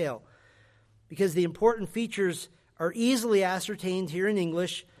detail, because the important features are easily ascertained here in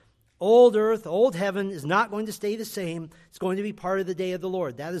English. Old earth, old heaven is not going to stay the same. It's going to be part of the day of the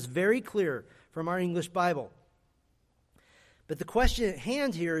Lord. That is very clear from our English Bible. But the question at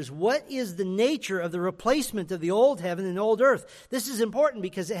hand here is, what is the nature of the replacement of the old heaven and old earth? This is important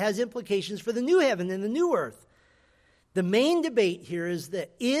because it has implications for the new heaven and the new earth. The main debate here is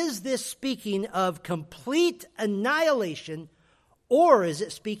this speaking of complete annihilation, or is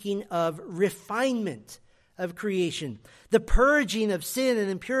it speaking of refinement of creation? The purging of sin and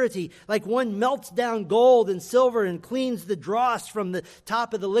impurity, like one melts down gold and silver and cleans the dross from the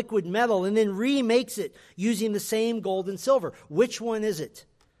top of the liquid metal and then remakes it using the same gold and silver. Which one is it?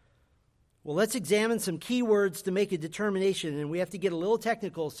 Well, let's examine some key words to make a determination, and we have to get a little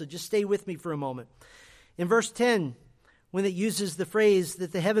technical, so just stay with me for a moment. In verse 10, when it uses the phrase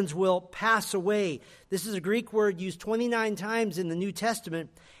that the heavens will pass away, this is a Greek word used 29 times in the New Testament,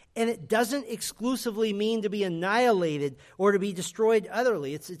 and it doesn't exclusively mean to be annihilated or to be destroyed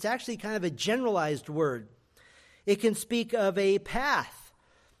utterly. It's actually kind of a generalized word. It can speak of a path.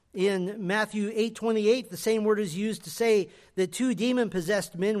 In Matthew 8:28, the same word is used to say that 2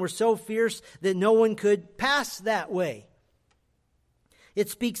 demon-possessed men were so fierce that no one could pass that way. It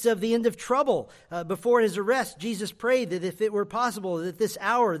speaks of the end of trouble. Before his arrest, Jesus prayed that if it were possible, that this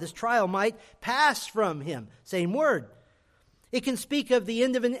hour, this trial might pass from him. Same word. It can speak of the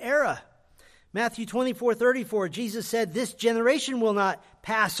end of an era. Matthew 24:34, Jesus said, "This generation will not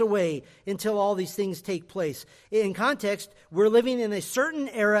pass away until all these things take place." In context, we're living in a certain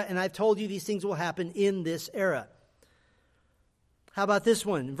era, and I've told you these things will happen in this era. How about this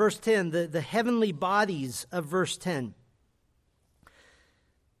one? Verse 10, the heavenly bodies of verse 10.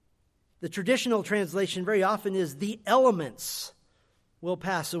 The traditional translation very often is the elements. will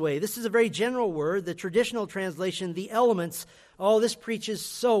pass away. This is a very general word. The traditional translation, the elements, this preaches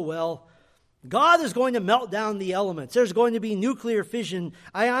so well. God is going to melt down the elements. There's going to be nuclear fission,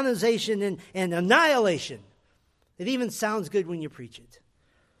 ionization, and annihilation. It even sounds good when you preach it.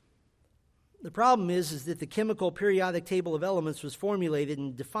 The problem is that the chemical periodic table of elements was formulated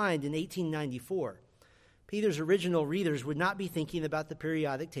and defined in 1894. Peter's original readers would not be thinking about the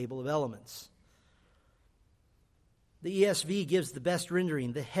periodic table of elements. The ESV gives the best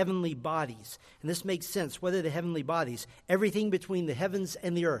rendering, the heavenly bodies. And this makes sense. What are the heavenly bodies? Everything between the heavens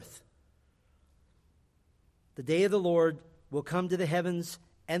and the earth. The day of the Lord will come to the heavens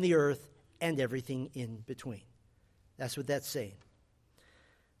and the earth and everything in between. That's what that's saying.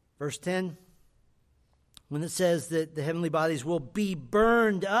 Verse 10, when it says that the heavenly bodies will be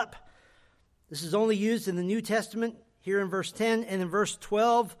burned up, this is only used in the New Testament here in verse 10 and in verse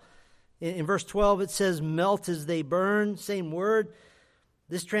 12. In verse 12 it says melt as they burn, same word.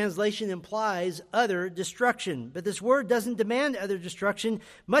 This translation implies utter destruction, but this word doesn't demand utter destruction.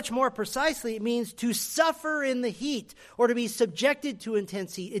 Much more precisely, it means to suffer in the heat or to be subjected to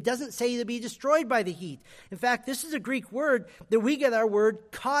intense heat. It doesn't say to be destroyed by the heat. In fact, this is a Greek word that we get our word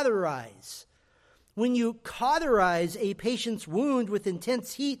cauterize. When you cauterize a patient's wound with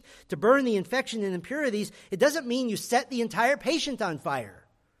intense heat to burn the infection and impurities, it doesn't mean you set the entire patient on fire.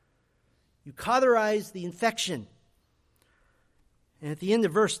 You cauterize the infection. And at the end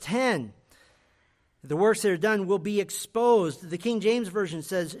of verse 10, the works that are done will be exposed. The King James Version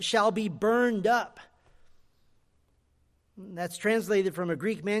says, shall be burned up. That's translated from a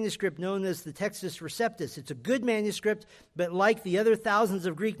Greek manuscript known as the Textus Receptus. It's a good manuscript, but like the other thousands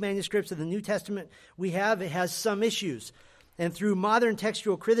of Greek manuscripts of the New Testament we have, it has some issues. And through modern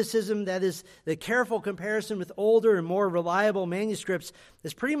textual criticism, that is the careful comparison with older and more reliable manuscripts,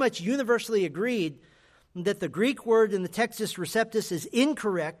 is pretty much universally agreed that the Greek word in the Textus Receptus is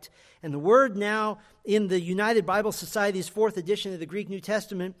incorrect, and the word now in the United Bible Society's 4th edition of the Greek New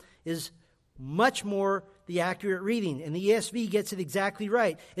Testament is much more the accurate reading. And the ESV gets it exactly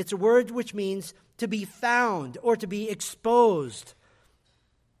right. It's a word which means to be found or to be exposed.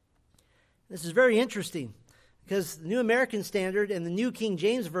 This is very interesting because the New American Standard and the New King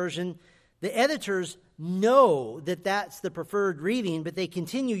James Version, the editors know that that's the preferred reading, but they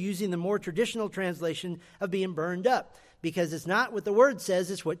continue using the more traditional translation of being burned up because it's not what the word says,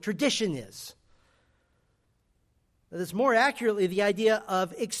 it's what tradition is. But it's more accurately the idea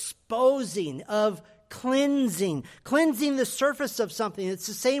of exposing, of cleansing the surface of something. It's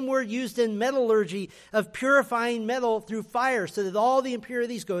the same word used in metallurgy of purifying metal through fire so that all the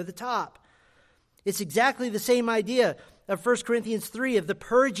impurities go to the top. It's exactly the same idea of 1 Corinthians 3, of the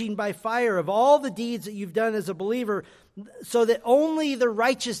purging by fire of all the deeds that you've done as a believer so that only the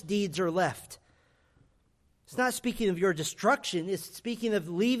righteous deeds are left. It's not speaking of your destruction, it's speaking of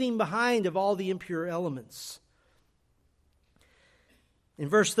leaving behind of all the impure elements. In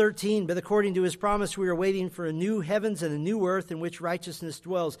verse 13, but according to his promise we are waiting for a new heavens and a new earth in which righteousness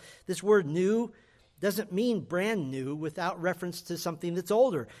dwells. This word new doesn't mean brand new without reference to something that's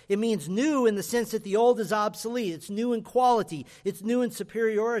older. It means new in the sense that the old is obsolete. It's new in quality. It's new in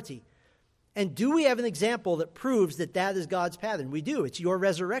superiority. And do we have an example that proves that that is God's pattern? We do. It's your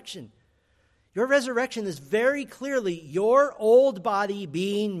resurrection. Your resurrection is very clearly your old body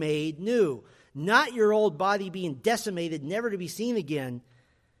being made new, not your old body being decimated, never to be seen again.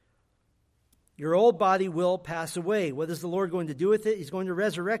 Your old body will pass away. What is the Lord going to do with it? He's going to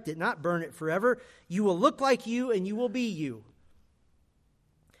resurrect it, not burn it forever. You will look like you and you will be you.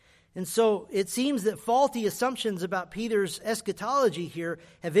 And so it seems that faulty assumptions about Peter's eschatology here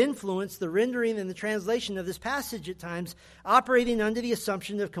have influenced the rendering and the translation of this passage at times, operating under the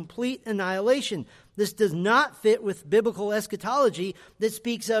assumption of complete annihilation. This does not fit with biblical eschatology that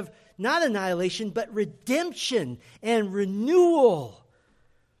speaks of not annihilation, but redemption and renewal.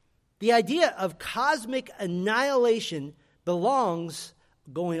 The idea of cosmic annihilation belongs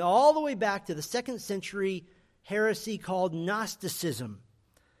going all the way back to the 2nd century heresy called Gnosticism,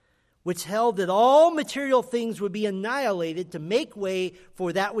 which held that all material things would be annihilated to make way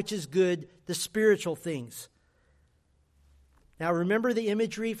for that which is good, the spiritual things. Now remember the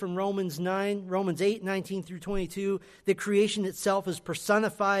imagery from Romans 8, 19 through 22, that creation itself is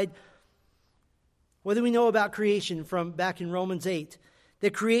personified. What do we know about creation from back in Romans 8?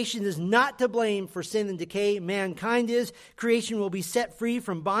 That creation is not to blame for sin and decay. Mankind is. Creation will be set free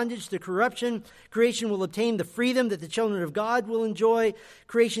from bondage to corruption. Creation will obtain the freedom that the children of God will enjoy.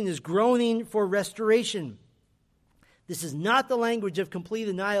 Creation is groaning for restoration. This is not the language of complete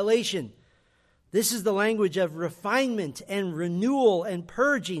annihilation. This is the language of refinement and renewal and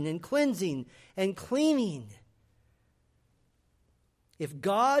purging and cleansing and cleaning. If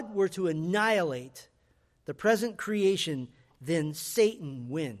God were to annihilate the present creation, then Satan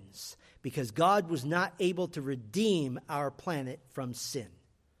wins, because God was not able to redeem our planet from sin.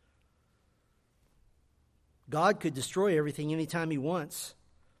 God could destroy everything anytime he wants.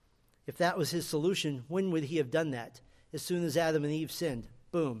 If that was his solution, when would he have done that? As soon as Adam and Eve sinned,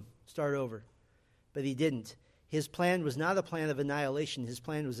 boom, start over. But he didn't. His plan was not a plan of annihilation. His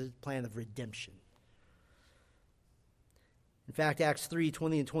plan was a plan of redemption. In fact, Acts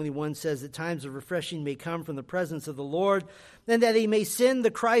 3:20 and 21 says that times of refreshing may come from the presence of the Lord, and that he may send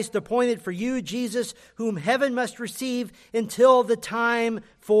the Christ appointed for you, Jesus, whom heaven must receive until the time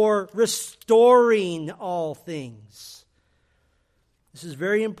for restoring all things. This is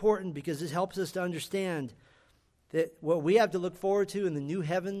very important because this helps us to understand that what we have to look forward to in the new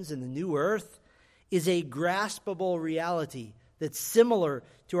heavens and the new earth is a graspable reality that's similar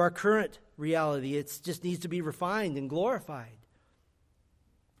to our current reality. It just needs to be refined and glorified.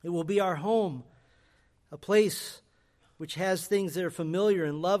 It will be our home, a place which has things that are familiar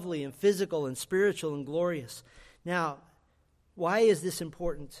and lovely and physical and spiritual and glorious. Now, why is this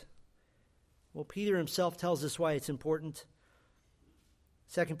important? Well, Peter himself tells us why it's important.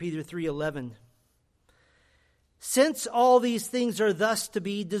 2 Peter 3:11. Since all these things are thus to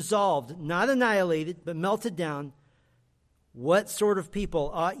be dissolved, not annihilated, but melted down, what sort of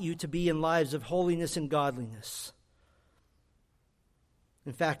people ought you to be in lives of holiness and godliness?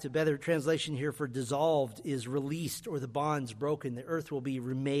 In fact, a better translation here for dissolved is released or the bonds broken. The earth will be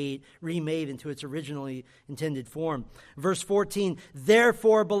remade into its originally intended form. Verse 14,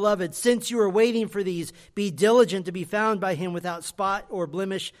 therefore, beloved, since you are waiting for these, be diligent to be found by him without spot or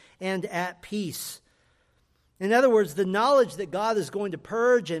blemish and at peace. In other words, the knowledge that God is going to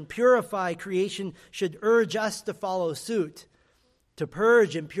purge and purify creation should urge us to follow suit, to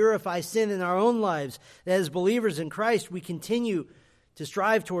purge and purify sin in our own lives. That as believers in Christ, we continue to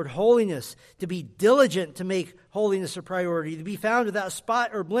strive toward holiness, to be diligent to make holiness a priority, to be found without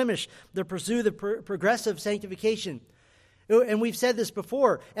spot or blemish, to pursue the progressive sanctification. And we've said this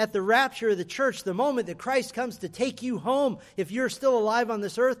before, at the rapture of the church, the moment that Christ comes to take you home, if you're still alive on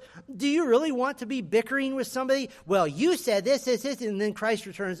this earth, do you really want to be bickering with somebody? Well, you said this, and then Christ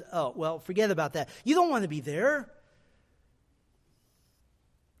returns. Oh, well, forget about that. You don't want to be there.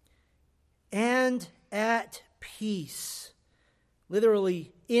 And at peace.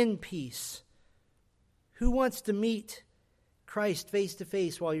 Literally, in peace. Who wants to meet Christ face to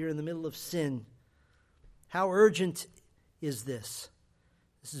face while you're in the middle of sin? How urgent is this?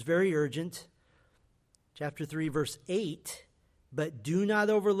 This is very urgent. Chapter 3, verse 8. But do not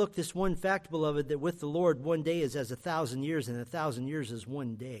overlook this one fact, beloved, that with the Lord 1 day is as 1,000 years, and 1,000 years is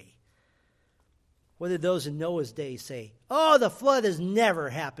 1 day. What did those in Noah's day say? Oh, the flood has never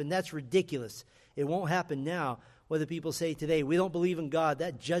happened. That's ridiculous. It won't happen now. What do people say today? We don't believe in God.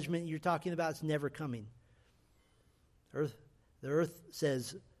 That judgment you're talking about is never coming. The earth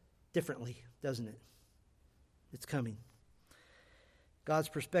says differently, doesn't it? It's coming. God's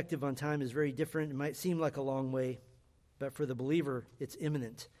perspective on time is very different. It might seem like a long way, but for the believer, it's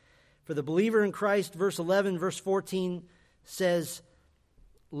imminent. For the believer in Christ, verse 11, verse 14 says,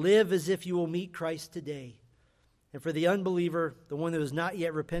 live as if you will meet Christ today. And for the unbeliever, the one who has not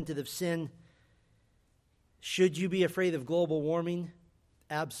yet repented of sin, should you be afraid of global warming?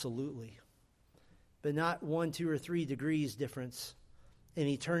 Absolutely. But not 1, 2, or 3 degrees difference. An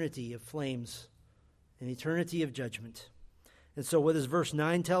eternity of flames. An eternity of judgment. And so what does verse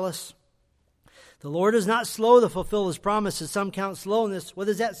 9 tell us? The Lord is not slow to fulfill his promises. Some count slowness. What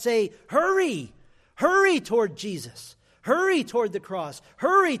does that say? Hurry! Hurry toward Jesus. Hurry toward the cross.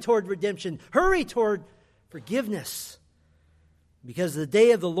 Hurry toward redemption. Hurry toward forgiveness. Because the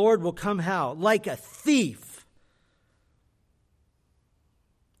day of the Lord will come how? Like a thief.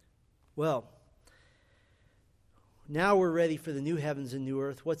 Well, now we're ready for the new heavens and new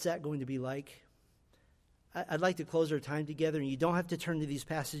earth. What's that going to be like? I'd like to close our time together, and you don't have to turn to these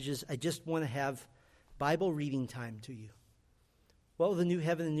passages. I just want to have Bible reading time to you. What will the new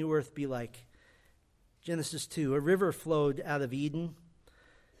heaven and new earth be like? Genesis 2, a river flowed out of Eden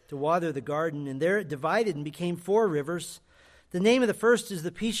to water the garden, and there it divided and became 4 rivers. The name of the first is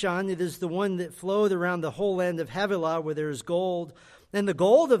the Pishon. It is the one that flowed around the whole land of Havilah, where there is gold. And the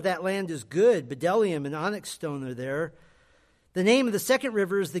gold of that land is good. Bdellium and onyx stone are there. The name of the second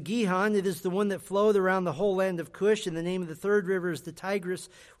river is the Gihon. It is the one that flowed around the whole land of Cush. And the name of the third river is the Tigris,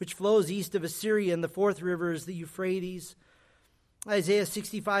 which flows east of Assyria. And the fourth river is the Euphrates. Isaiah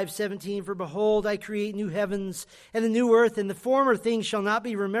 65:17, for behold, I create new heavens and a new earth, and the former things shall not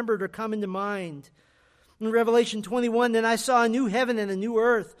be remembered or come into mind. In Revelation 21, then I saw a new heaven and a new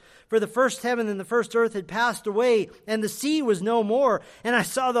earth. For the first heaven and the first earth had passed away, and the sea was no more. And I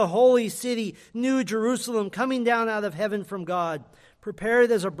saw the holy city, New Jerusalem, coming down out of heaven from God,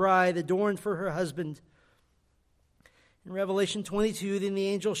 prepared as a bride adorned for her husband. In Revelation 22, then the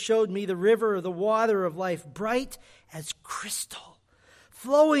angel showed me the river of the water of life, bright as crystal,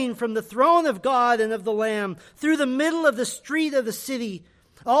 flowing from the throne of God and of the Lamb through the middle of the street of the city.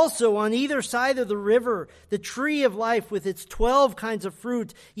 Also on either side of the river, the tree of life with its 12 kinds of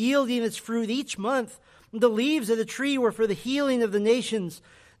fruit, yielding its fruit each month. The leaves of the tree were for the healing of the nations.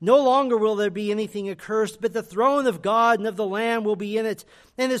 No longer will there be anything accursed, but the throne of God and of the Lamb will be in it,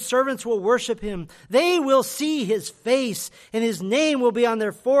 and his servants will worship him. They will see his face, and his name will be on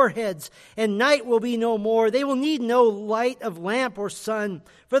their foreheads, and night will be no more. They will need no light of lamp or sun,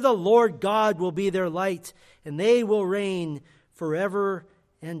 for the Lord God will be their light, and they will reign forever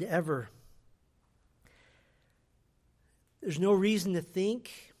and ever. There's no reason to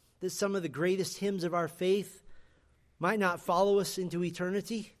think that some of the greatest hymns of our faith might not follow us into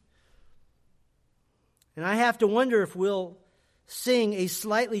eternity. And I have to wonder if we'll sing a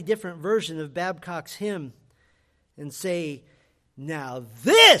slightly different version of Babcock's hymn and say, "Now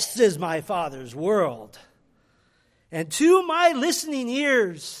this is my Father's world, and to my listening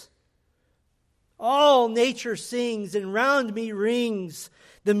ears all nature sings, and round me rings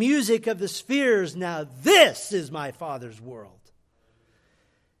the music of the spheres. Now this is my Father's world."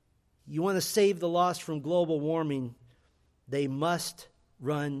 You want to save the lost from global warming, they must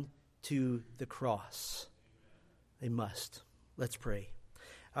run to the cross. They must. Let's pray.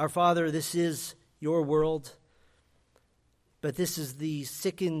 Our Father, this is your world, but this is the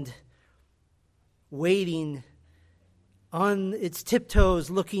sickened, waiting on its tiptoes,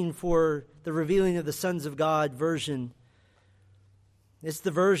 looking for the revealing of the sons of God version. It's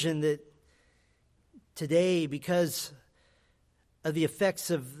the version that today, because of the effects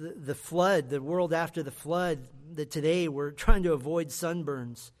of the flood, the world after the flood, that today we're trying to avoid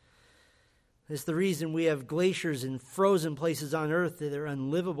sunburns. It's the reason we have glaciers and frozen places on earth that are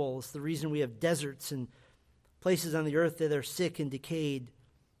unlivable. It's the reason we have deserts and places on the earth that are sick and decayed.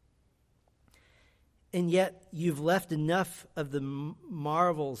 And yet you've left enough of the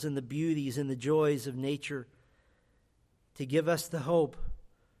marvels and the beauties and the joys of nature to give us the hope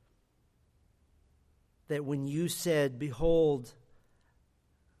that when you said, "Behold,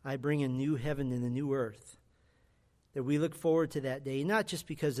 I bring a new heaven and a new earth," that we look forward to that day, not just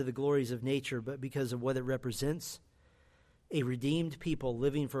because of the glories of nature, but because of what it represents. A redeemed people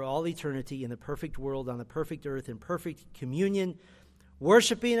living for all eternity in the perfect world, on the perfect earth, in perfect communion,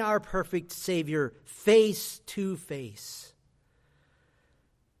 worshiping our perfect Savior face to face.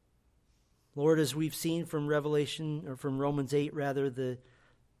 Lord, as we've seen from Revelation, or from Romans 8 rather, the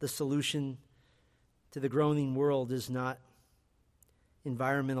solution to the groaning world is not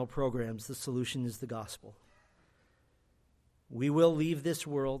environmental programs. The solution is the gospel. We will leave this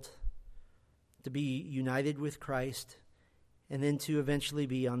world to be united with Christ, and then to eventually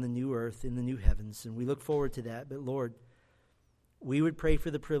be on the new earth, in the new heavens. And we look forward to that. But Lord, we would pray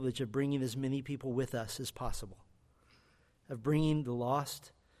for the privilege of bringing as many people with us as possible, of bringing the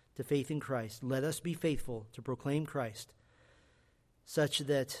lost to faith in Christ. Let us be faithful to proclaim Christ, such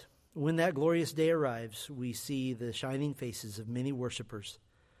that when that glorious day arrives, we see the shining faces of many worshipers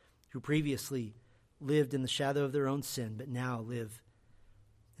who previously lived in the shadow of their own sin, but now live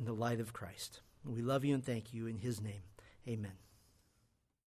in the light of Christ. We love you and thank you in his name. Amen.